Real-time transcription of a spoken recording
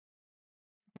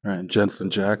All right,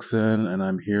 Jensen Jackson, and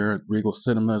I'm here at Regal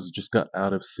Cinemas. Just got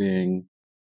out of seeing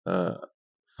uh,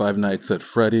 Five Nights at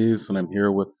Freddy's, and I'm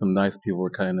here with some nice people who are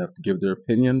kind enough to give their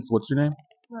opinions. What's your name?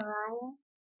 Mariah?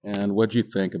 And what do you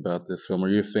think about this film? Are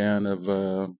you a fan of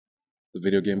the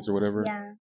video games or whatever?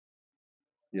 Yeah.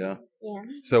 Yeah. Yeah.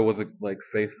 So was it like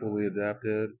faithfully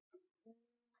adapted?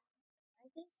 I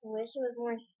just wish it was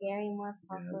more scary, more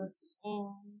puzzles, Yes.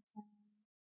 and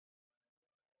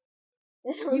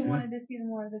You wanted to see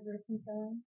more of the gruesome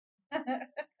film?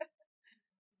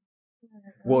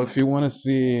 Well, if you want to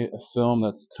see a film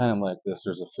that's kind of like this,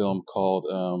 there's a film called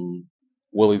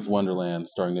Willy's Wonderland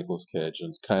starring Nicolas Cage, and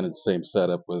it's kind of the same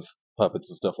setup with puppets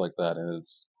and stuff like that, and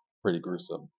it's pretty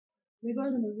gruesome. We go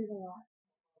to the movies a lot.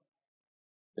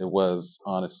 It was,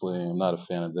 honestly, I'm not a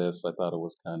fan of this. I thought it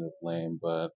was kind of lame,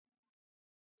 but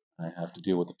I have to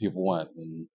do what the people want,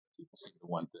 and people seem to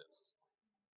want this.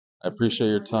 I appreciate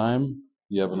your time.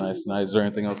 You have a nice night. Is there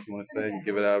anything else you want to say? You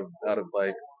give it out of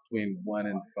like between 1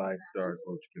 and 5 stars.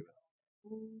 What would you give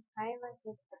it? I like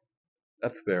it.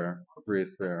 That's fair. 3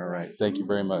 is fair. All right. Thank you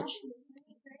very much.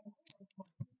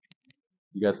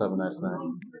 You guys have a nice night.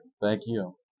 Thank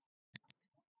you.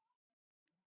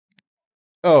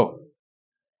 Oh,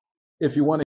 if you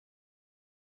want to.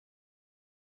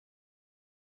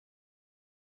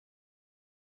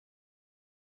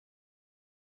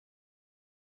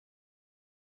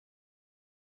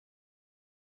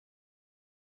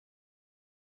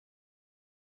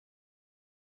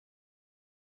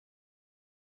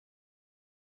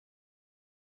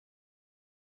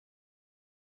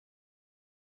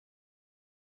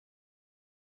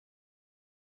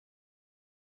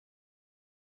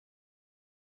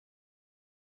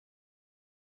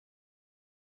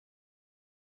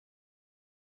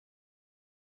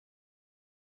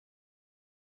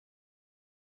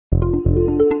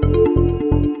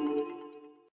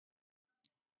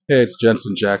 Hey, it's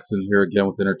Jensen Jackson here again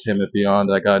with Entertainment Beyond.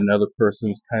 I got another person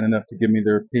who's kind enough to give me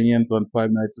their opinions on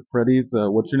Five Nights at Freddy's.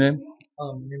 What's your name?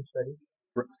 My name's Freddy.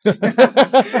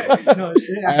 No,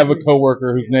 I have a actually,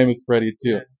 coworker whose name is Freddy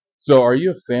too. yes. So, are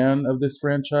you a fan of this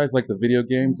franchise, like the video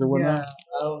games or whatnot?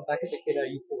 Yeah, back as a kid, I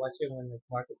used to watch it when like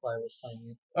Markiplier was playing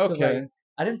it. 'Cause, Okay. like,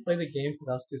 I didn't play the game because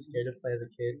I was too scared to play as a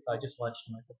kid, so I just watched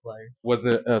Markiplier. Was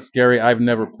it scary? I've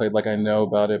never played. Like I know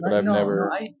about it, but Like, I've no,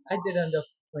 never. I did end up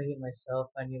playing it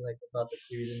myself. I knew like about the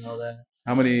series and all that.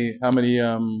 How many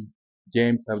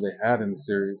games have they had in the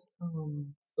series?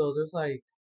 So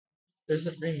there's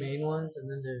the three main ones, and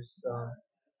then there's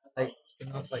like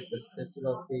spin-offs like the Sister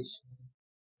Location,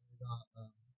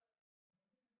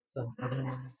 some other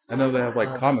ones. I know they have like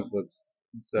Uh, comic books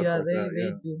and stuff Yeah, like they that. they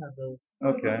Yeah. do have those.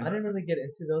 Okay. I didn't really get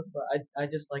into those, but I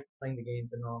just like playing the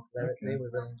games and all. They Okay. were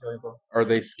really enjoyable. Are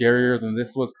they scarier than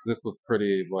this was? Because this was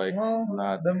pretty like Well,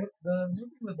 not the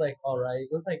movie was like alright.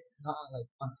 It was like not like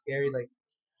on scary like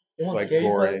it wasn't like scary, but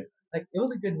gory. like it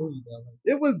was a good movie though. Like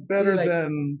It was better like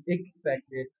than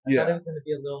expected. I thought yeah, it was gonna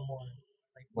be a little more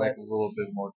like less. a little bit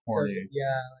more So corny.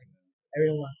 yeah, like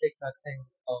everyone on TikTok saying,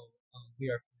 "Oh, we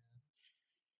are."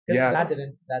 Yeah. That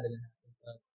didn't happen.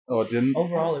 But Oh, it didn't.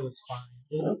 overall, it was fine.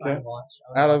 It was a Okay. fine watch.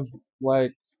 I would Out watch of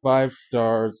like 5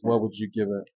 stars, what would you give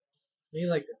it? maybe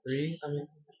like a 3. I mean,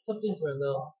 some things were a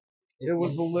little It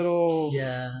was a iffy. little.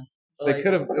 Yeah. But They like,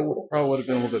 could have. Probably would have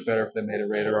been a little bit better if they made it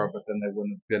rated R, but then they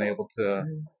wouldn't have been able to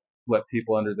let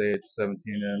people under the age of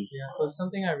 17 in. yeah. But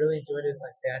something I really enjoyed is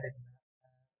like they added.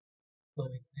 Oh,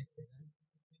 wait, can I say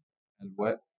that? And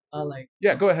what? Like.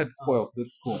 Yeah, go ahead. Spoil.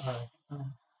 It's cool.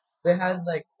 They had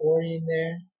like Corey in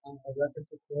there, a reference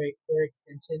to Corey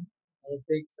Extension, a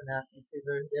big FNAF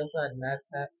YouTuber. They also had Mad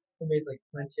Pat, who made like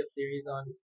plenty of theories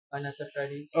on Five Nights at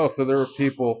Freddy's. Oh, so there were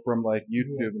people from like Yeah.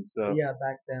 YouTube and stuff. Yeah,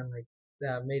 back then, like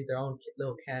that made their own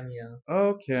little cameo.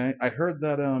 Okay, I heard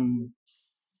that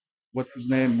what's his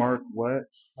name? Mark what?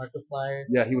 Markiplier.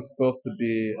 Yeah, he was supposed to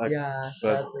be. Yeah,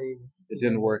 but sadly, it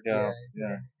didn't work out. yeah.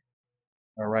 Yeah.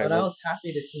 All right. But I Well, was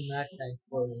happy to see Mad Pat and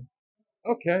Corey.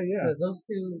 okay. Yeah. Because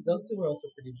those two were also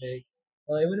pretty big.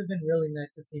 Well, it would have been really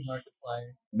nice to see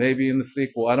Markiplier. Maybe in the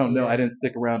sequel. I don't know. I Yeah. didn't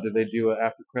stick around. Did they do an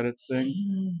after credits thing?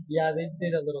 Yeah, they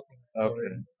did a little thing with Corey.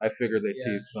 Okay. I figured they Yeah.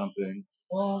 teased something.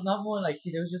 Well, not more like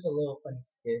it was just a little funny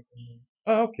skit.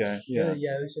 Oh, okay. Yeah.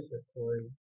 Yeah, it was just with Corey.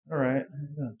 All right.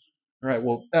 Yeah. All right.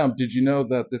 Well, did you know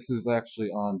that this is actually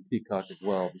on Peacock as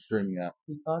well, the streaming app?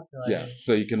 Peacock? No, Yeah.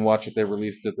 So you can watch it. They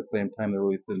released it at the same time they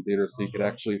released it in theaters, so you could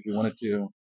actually, if you wanted to,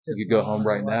 you could go home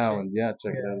right now and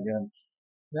check it out again.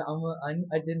 Yeah,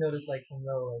 I did notice like some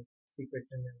little like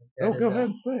secrets in there. Like, Oh, go ahead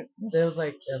and say it. there was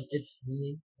like it's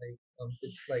me like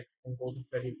it's like in Golden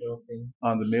Freddy's little thing.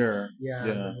 On the mirror. Yeah.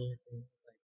 Yeah. The mirror thing.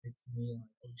 makes me like,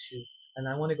 oh shoot. And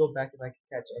I want to go back if I can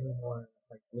catch any more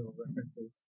like little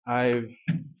references. I've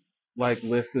like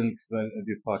listened because I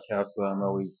do podcasts, so I'm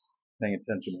always paying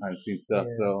attention behind the scenes stuff.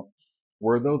 Yeah. So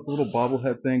were those little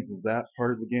bobblehead things? Is that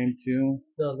part of the game too?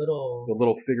 The The little.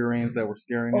 little figurines that were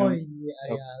scaring Oh him. yeah,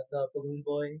 Oh, yeah, the balloon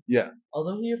boy. yeah.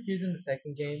 Although he appears in the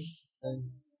second game in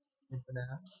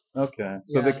FNAF. Okay.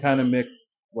 So they Yeah. kind of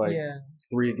mixed like Yeah.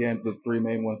 the three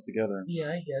main ones together.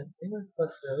 Yeah, I guess it was,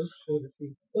 but still, it was cool to see.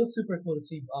 It was super cool to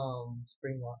see.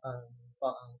 Spring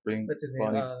What's his name?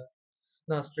 Bonnie's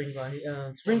Not Spring Bonnie.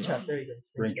 Spring Trap. There you go.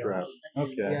 Spring Trap.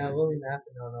 Okay. Yeah, Willie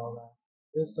Mappin and all that.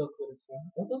 It was so cool to see.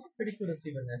 It was also pretty cool to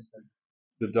see Vanessa.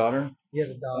 The daughter? Yeah,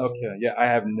 the dog. Okay. Yeah, I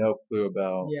have no clue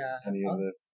about Yeah, any of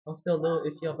this. I'm still a little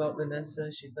iffy about Vanessa.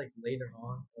 She's like later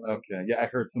on. Okay. Yeah, I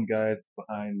heard some guys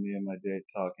behind me in my date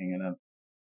talking, and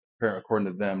according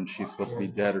to them, she's supposed to be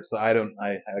dead, or so. I don't.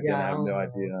 Again, I have no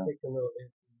idea. It's like a little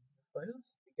iffy, but it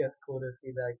was, I guess, cool to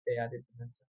see that like, they added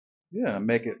Vanessa. Yeah,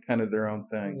 make it kind of their own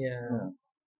thing. Yeah.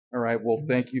 All right. Well,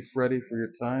 thank you, Freddie, for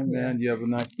your time, man. You have a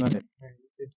nice night. Alright,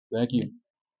 you too. Thank you.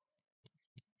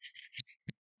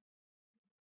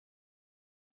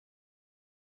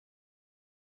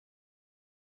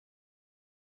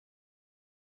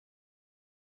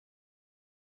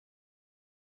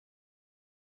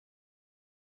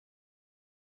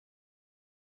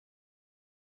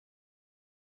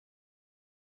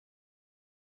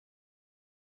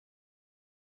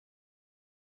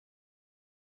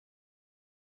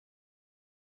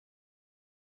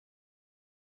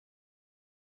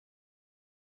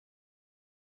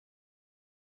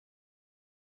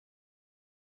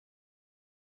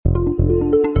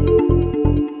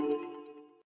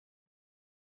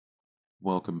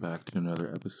 Welcome back to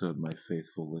another episode, my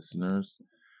faithful listeners.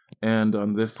 And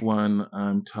on this one,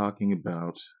 I'm talking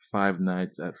about Five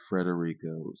Nights at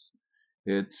Frederico's.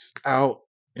 It's out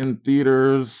in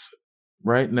theaters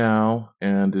right now,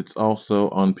 and it's also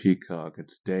on Peacock.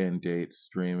 It's day and date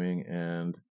streaming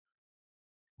and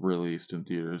released in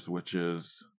theaters, which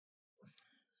is,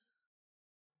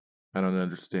 I don't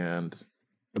understand.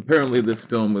 Apparently, this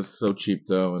film was so cheap,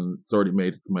 though, and it's already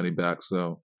made its money back,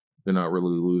 so they're not really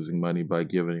losing money by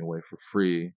giving it away for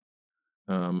free.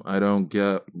 I don't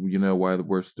get, why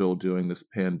we're still doing this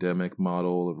pandemic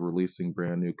model of releasing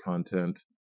brand new content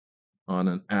on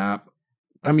an app.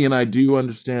 I mean, I do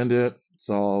understand it. It's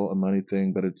all a money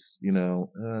thing, but it's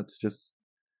just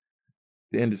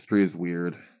the industry is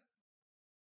weird.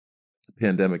 The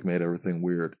pandemic made everything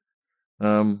weird.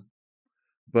 Um,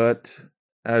 but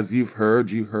as you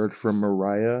heard from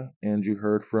Mariah and you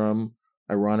heard from,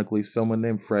 ironically, someone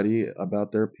named Freddy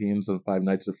about their opinions on Five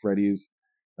Nights at Freddy's.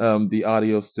 The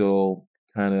audio still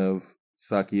kind of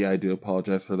sucky. I do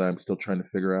apologize for that. I'm still trying to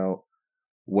figure out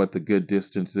what the good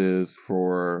distance is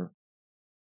for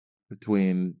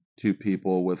between two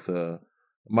people with a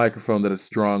microphone that is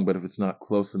strong, but if it's not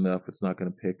close enough, it's not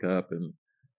going to pick up. And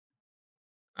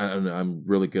I don't know. I'm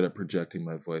really good at projecting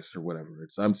my voice or whatever.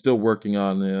 I'm still working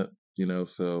on it,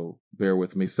 so bear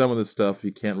with me. Some of the stuff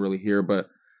you can't really hear, but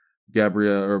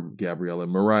Gabriella,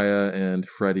 Mariah, and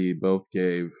Freddie both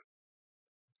gave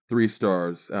 3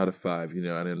 stars out of 5. I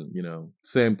didn't,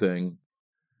 same thing.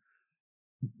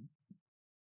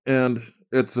 And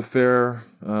it's a fair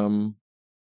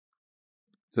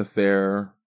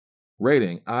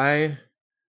rating.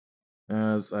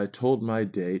 As I told my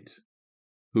date,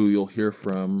 who you'll hear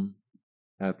from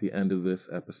at the end of this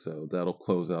episode, that'll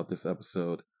close out this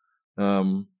episode.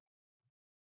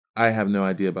 I have no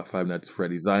idea about Five Nights at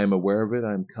Freddy's. I am aware of it.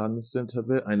 I'm cognizant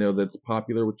of it. I know that it's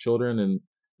popular with children, and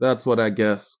that's what I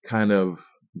guess kind of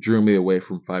drew me away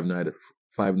from Five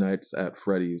Nights at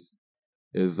Freddy's.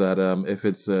 Is that if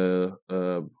it's a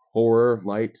horror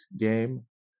light game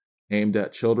aimed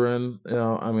at children,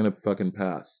 I'm gonna fucking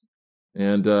pass.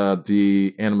 And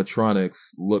the animatronics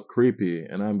look creepy,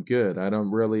 and I'm good. I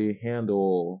don't really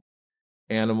handle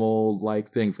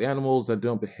animal-like things. Animals that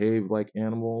don't behave like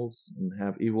animals and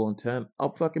have evil intent,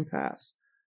 I'll fucking pass.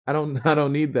 I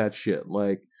don't need that shit.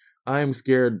 Like, I'm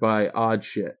scared by odd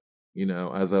shit,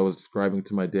 as I was describing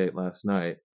to my date last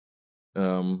night.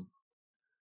 Um,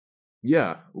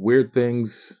 yeah, weird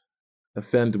things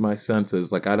offend my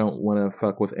senses. Like, I don't want to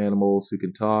fuck with animals who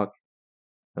can talk.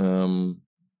 Um,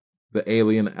 the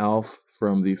alien Alf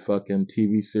from the fucking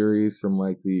TV series from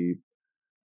like the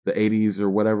 80s or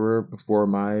whatever before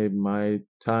my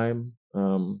time.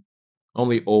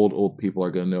 Only old people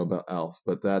are gonna know about Alf,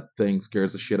 but that thing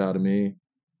scares the shit out of me.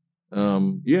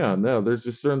 Yeah, no, there's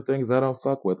just certain things I don't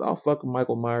fuck with. I'll fuck with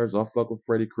Michael Myers. I'll fuck with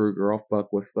Freddy Krueger. I'll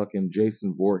fuck with fucking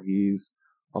Jason Voorhees.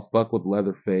 I'll fuck with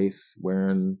Leatherface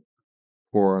wearing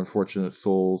poor unfortunate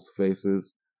souls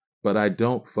faces. but I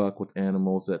don't fuck with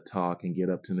animals that talk and get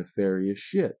up to nefarious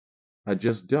shit. I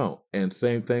just don't. And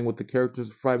same thing with the characters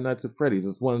of Five Nights at Freddy's.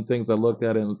 It's one of the things I looked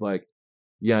at and was like,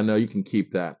 yeah, no, you can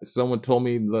keep that. If someone told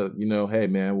me, hey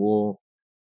man,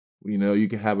 you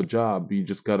can have a job. You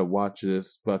just gotta watch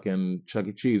this fucking Chuck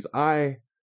E. Cheese. I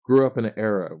grew up in an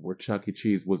era where Chuck E.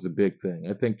 Cheese was a big thing.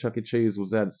 I think Chuck E. Cheese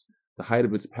was at the height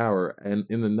of its power, and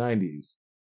in the '90s,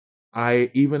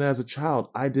 even as a child,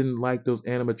 I didn't like those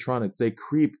animatronics. They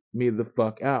creep me the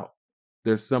fuck out.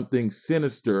 There's something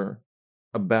sinister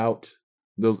about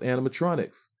those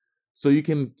animatronics. So you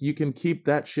can keep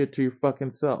that shit to your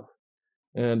fucking self.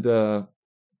 And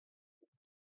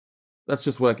that's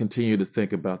just what I continue to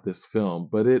think about this film.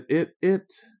 But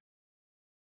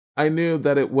I knew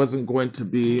that it wasn't going to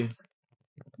be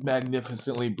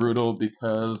magnificently brutal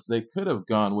because they could have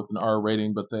gone with an R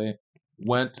rating, but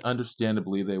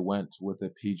understandably, they went with a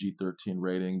PG-13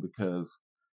 rating because,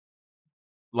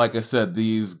 like I said,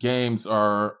 these games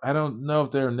I don't know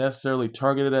if they're necessarily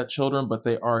targeted at children, but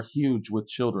they are huge with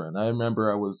children. I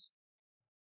remember I was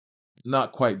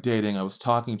not quite dating. I was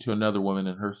talking to another woman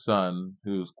and her son,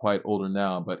 who's quite older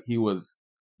now, but he was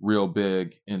real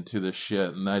big into this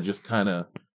shit. And I just kind of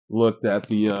looked at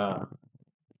the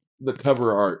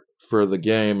cover art for the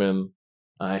game, and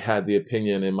I had the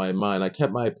opinion in my mind. I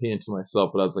kept my opinion to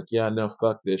myself, but I was like, yeah, no,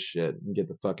 fuck this shit and get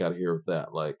the fuck out of here with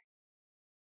that. Like,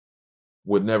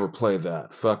 would never play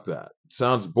that. Fuck that.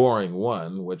 Sounds boring,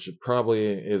 one, which it probably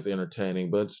is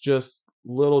entertaining, but it's just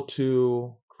a little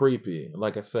too creepy.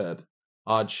 Like I said,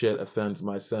 odd shit offends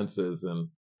my senses, and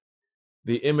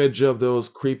the image of those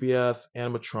creepy ass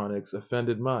animatronics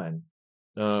offended mine.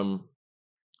 Um,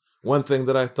 One thing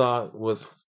that I thought was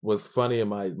funny, and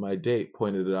my date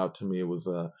pointed it out to me, was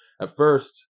at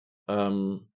first,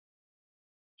 um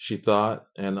she thought,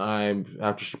 and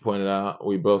after she pointed out,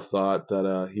 we both thought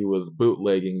that he was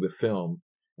bootlegging the film.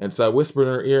 And so I whispered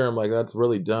in her ear, I'm like, that's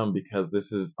really dumb because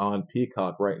this is on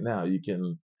Peacock right now. You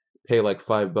can pay like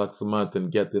 $5 a month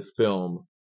and get this film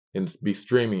and be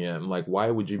streaming it. And like, why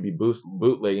would you be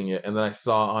bootlegging it? And then I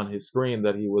saw on his screen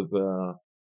that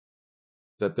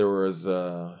that there was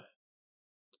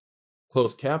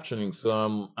closed captioning.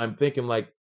 So I'm thinking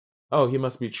like, oh, he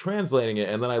must be translating it.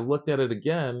 And then I looked at it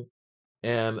again,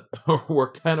 and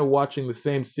we're kind of watching the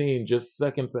same scene just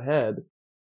seconds ahead.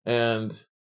 And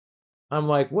I'm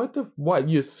like, what?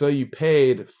 You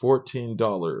paid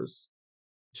 $14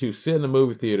 to sit in a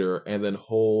movie theater and then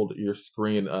hold your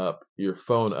screen up, your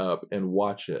phone up, and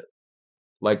watch it.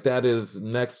 Like, that is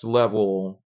next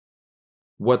level.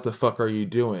 What the fuck are you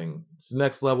doing? It's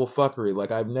next level fuckery. Like,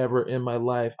 I've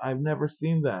never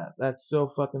seen that. That's so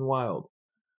fucking wild.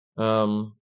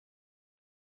 Um,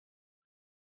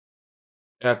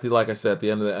 like I said, at the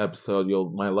end of the episode,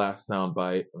 my last sound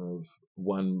bite of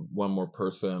one more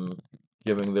person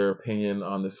giving their opinion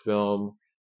on this film.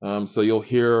 So you'll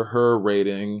hear her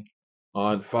rating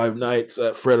on Five Nights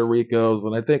at Frederico's,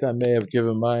 and I think I may have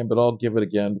given mine, but I'll give it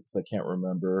again because I can't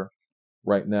remember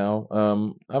right now.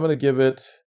 I'm gonna give it.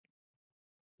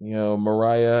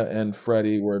 Mariah and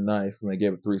Freddie were nice, and they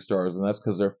gave it 3 stars, and that's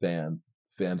because they're fans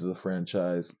of the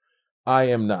franchise. I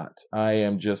am not. I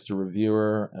am just a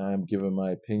reviewer. I'm giving my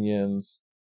opinions.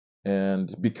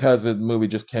 And because the movie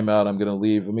just came out, I'm going to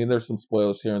leave. I mean, there's some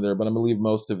spoilers here and there, but I'm going to leave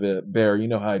most of it bare. You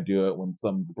know how I do it when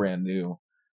something's brand new.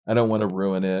 I don't want to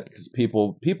ruin it because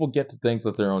people get to things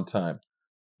at their own time.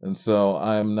 And so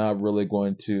I'm not really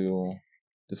going to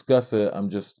discuss it.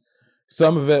 I'm just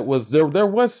Some of it was there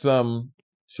was some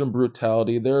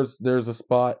brutality. There's a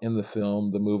spot in the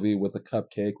film, the movie, with a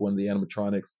cupcake when the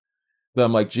animatronics, that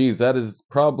I'm like, geez, that is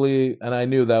probably, and I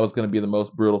knew that was going to be the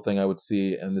most brutal thing I would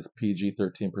see in this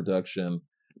PG-13 production.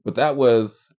 But that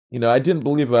was, I didn't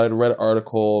believe it. I'd read an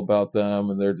article about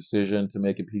them and their decision to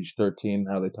make it PG-13,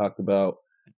 how they talked about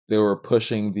they were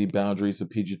pushing the boundaries of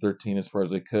PG-13 as far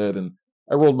as they could. And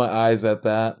I rolled my eyes at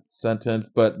that sentence,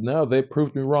 but no, they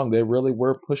proved me wrong. They really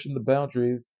were pushing the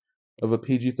boundaries of a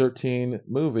PG-13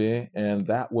 movie. And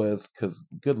that was, because,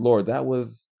 good Lord, that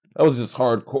was just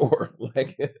hardcore.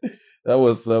 Like, that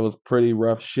was pretty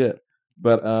rough shit.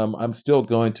 But I'm still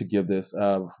going to give this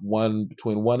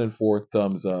between 1 and 4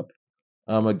 thumbs up.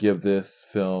 I'm gonna give this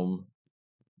film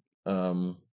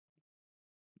um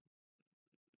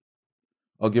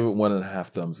I'll give it 1.5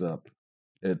 thumbs up.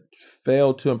 It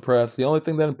failed to impress. The only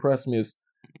thing that impressed me is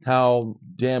how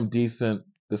damn decent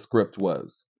the script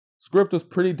was. Script was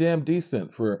pretty damn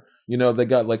decent for, they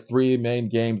got like 3 main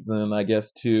games and then I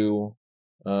guess two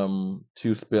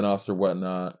spin-offs or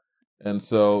whatnot. And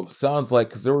so sounds like,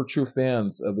 because there were true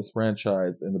fans of this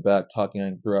franchise in the back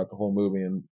talking throughout the whole movie,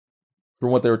 and from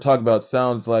what they were talking about,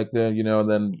 sounds like and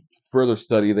then further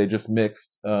study, they just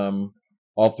mixed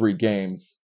all three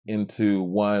games into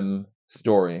one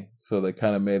story. So they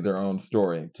kind of made their own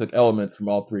story. Took elements from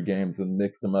all three games and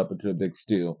mixed them up into a big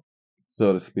stew,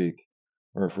 so to speak,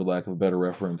 or for lack of a better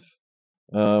reference.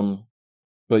 Um,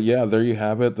 but yeah, there you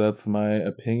have it. That's my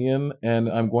opinion, and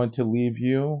I'm going to leave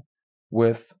you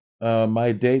with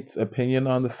my date's opinion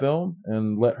on the film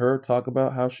and let her talk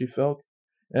about how she felt.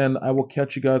 And I will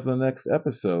catch you guys in the next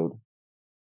episode.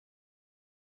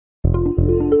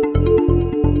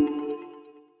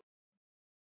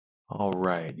 All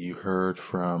right, you heard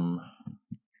from,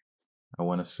 I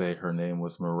want to say her name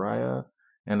was Mariah,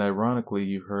 and ironically,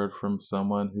 you heard from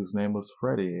someone whose name was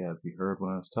Freddy, as you heard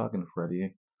when I was talking to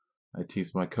Freddy. I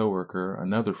teased my coworker,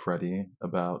 another Freddy,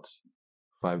 about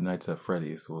Five Nights at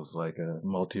Freddy's. It was like a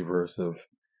multiverse of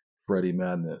Freddy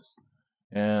madness.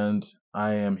 And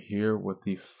I am here with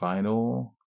the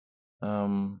final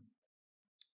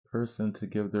person to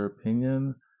give their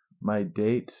opinion. My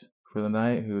date for the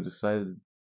night who decided to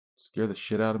scare the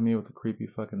shit out of me with a creepy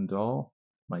fucking doll.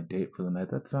 My date for the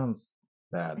night. That sounds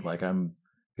bad. Like I'm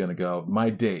gonna go. My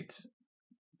date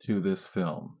to this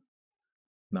film.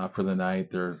 Not for the night.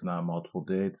 There's not multiple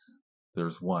dates.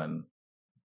 There's one.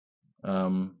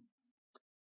 Um,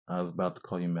 I was about to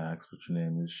call you Max, but your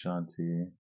name is Shanti.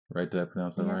 Right? Did I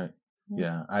pronounce that right?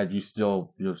 Yeah.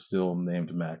 You're still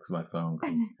named Max on my phone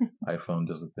because iPhone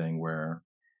does a thing where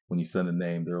when you send a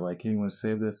name, they're like, "Hey, you want to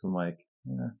save this?" I'm like,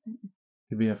 "Yeah,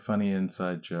 could be a funny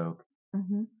inside joke."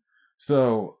 Mm-hmm.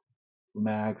 So,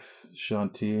 Max,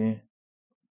 Shanti,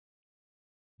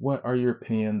 what are your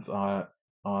opinions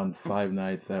on Five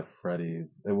Nights at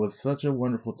Freddy's? It was such a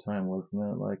wonderful time, wasn't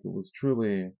it? Like it was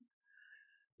truly.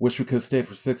 Wish we could have stayed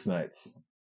for 6 nights.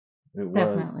 It was,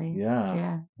 Definitely.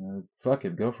 yeah. Yeah. Fuck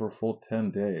it, go for a full 10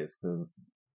 days, because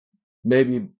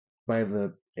maybe by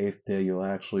the 8th day you'll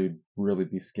actually really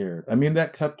be scared. I mean,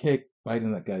 that cupcake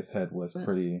biting that guy's head was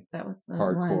pretty That was the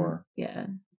hardcore. one. Yeah.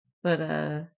 But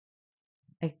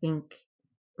I think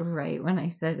right when I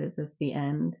said, "Is this the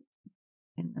end?"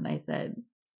 and then I said,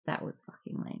 "That was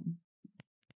fucking lame."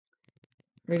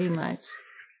 Pretty much.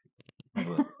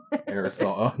 Oh, that's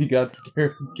aerosol. Oh, you got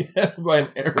scared again by an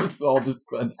aerosol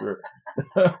dispenser.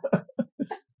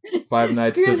 Five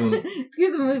Nights doesn't.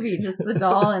 Screw the movie, just the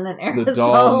doll and an aerosol. The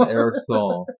doll and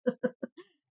aerosol.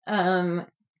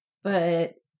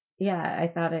 But yeah, I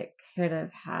thought it could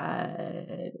have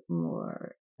had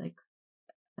more like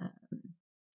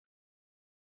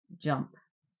jump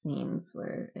scenes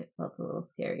where it felt a little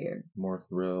scarier. More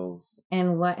thrills.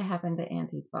 And what happened to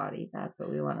Auntie's body? That's what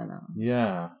we want to know.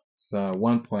 Yeah. So at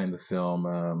one point in the film,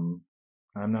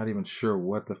 I'm not even sure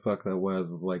what the fuck that was.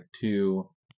 Like two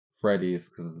Freddy's,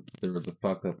 because there was a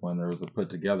fucked up one, there was a put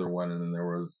together one, and then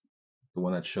there was the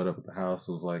one that showed up at the house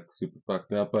was like super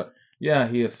fucked up. But yeah,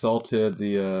 he assaulted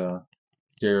the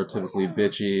stereotypically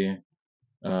bitchy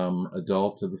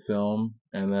adult of the film,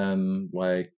 and then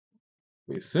like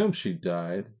we assumed she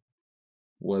died.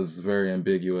 Was very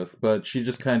ambiguous, but she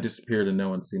just kind of disappeared and no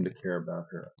one seemed to care about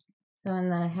her. So in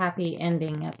the happy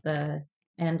ending at the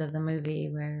end of the movie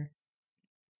where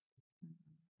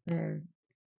they're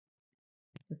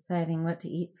deciding what to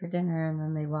eat for dinner and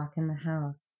then they walk in the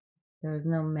house, there was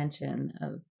no mention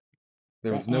of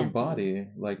There the was no auntie. body,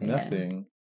 like Yeah. nothing.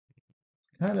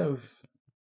 Kind of,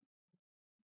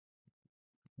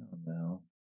 I don't know,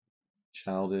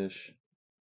 childish.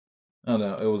 I don't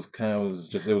know. It was kind of,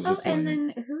 it was just and lame.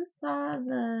 then who saw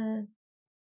the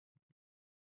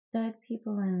dead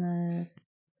people in the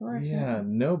store? Yeah,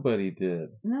 nobody did.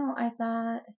 No, I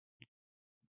thought,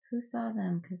 who saw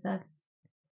them? Because that's,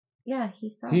 yeah,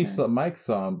 he saw He them. saw Mike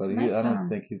saw him, but Mike I saw don't him.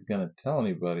 think he's gonna tell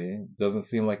anybody. Doesn't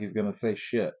seem like he's gonna say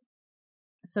shit.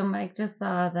 So Mike just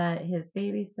saw that his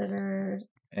babysitter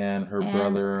And her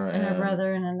brother and her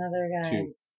brother and another guy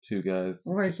two guys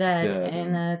were just dead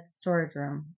in a storage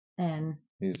room. And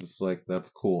he's just like, that's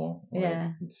cool. Like,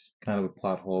 yeah, it's kind of a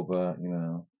plot hole, but you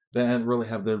know, they didn't really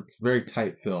have the very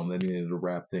tight film. They needed to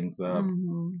wrap things up,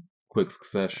 quick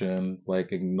succession,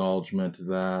 like acknowledgement to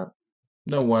that.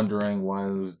 No wondering why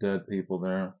there's dead people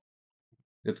there.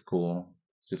 It's cool.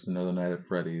 It's just another night at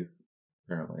Freddy's,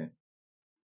 apparently.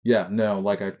 Yeah, no,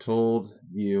 like I told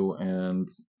you, and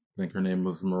I think her name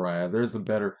was Mariah. There's a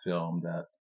better film that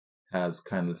has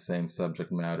kind of the same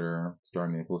subject matter,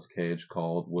 starring Nicolas Cage,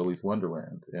 called Willy's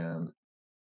Wonderland, and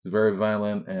it's very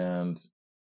violent and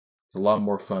it's a lot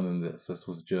more fun than this. This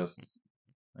was just,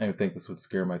 I didn't think this would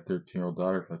scare my 13-year-old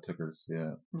daughter if I took her to see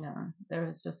it. no, there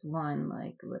was just one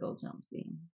like little jump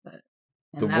scene, but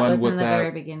The that one was with in the that,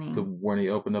 very beginning. when he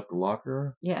opened up the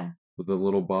locker Yeah. with the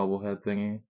little bobblehead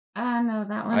thingy. No,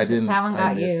 that one. I didn't. That one I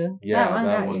got missed. you. Yeah, That one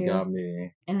that got one you. got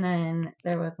me. And then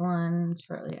there was one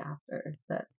shortly after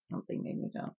that something made me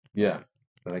jump. Yeah,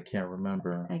 but I can't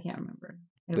remember. I can't remember.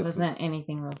 It This wasn't is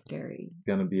anything real scary.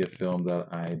 gonna be a film that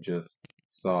I just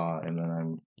saw and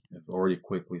then I've already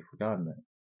quickly forgotten it.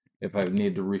 If I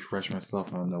need to refresh myself,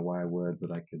 I don't know why I would,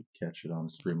 but I could catch it on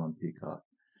stream on Peacock.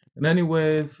 And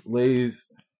anyways,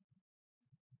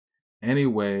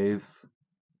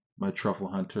 my truffle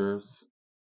hunters,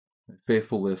 my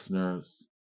faithful listeners,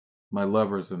 my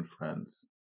lovers and friends,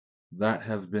 that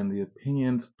has been the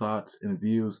opinions, thoughts, and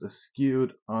views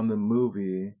askewed on the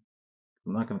movie.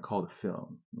 I'm not going to call it a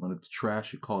film. When it's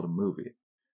trash, you call it a movie.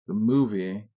 The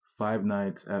movie Five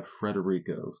Nights at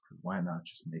Frederico's, because why not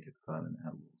just make it fun and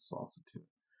add a little salsa to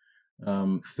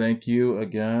it? Thank you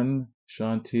again,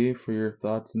 Shanti, for your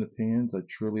thoughts and opinions. I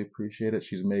truly appreciate it.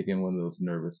 She's making one of those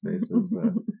nervous faces,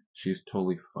 but she's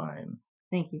totally fine.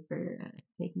 Thank you for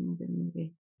taking me to the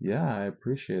movie. Yeah, I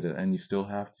appreciate it. And you still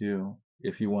have to,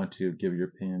 if you want to, give your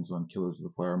opinions on Killers of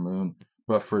the Flower Moon.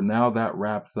 But for now, that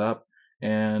wraps up.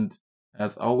 And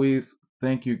as always,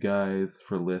 thank you guys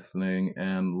for listening.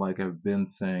 And like I've been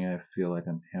saying, I feel like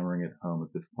I'm hammering it home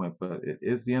at this point, but it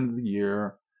is the end of the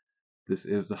year. This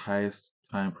is the highest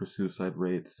time for suicide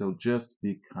rate. So just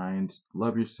be kind,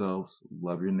 love yourselves,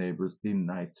 love your neighbors, be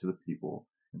nice to the people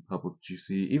in public that you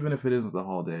see, even if it isn't the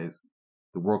holidays.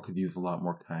 The world could use a lot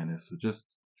more kindness. So just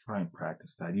try and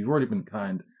practice that. You've already been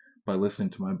kind by listening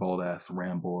to my bald ass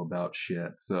ramble about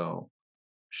shit. So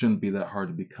shouldn't be that hard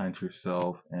to be kind to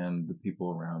yourself and the people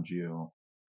around you,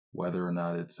 whether or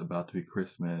not it's about to be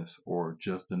Christmas or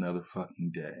just another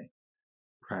fucking day.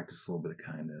 Practice a little bit of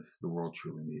kindness. The world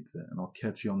truly needs it. And I'll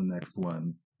catch you on the next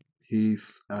one.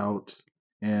 Peace out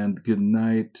and good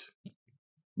night.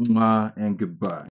 Mwah, and goodbye.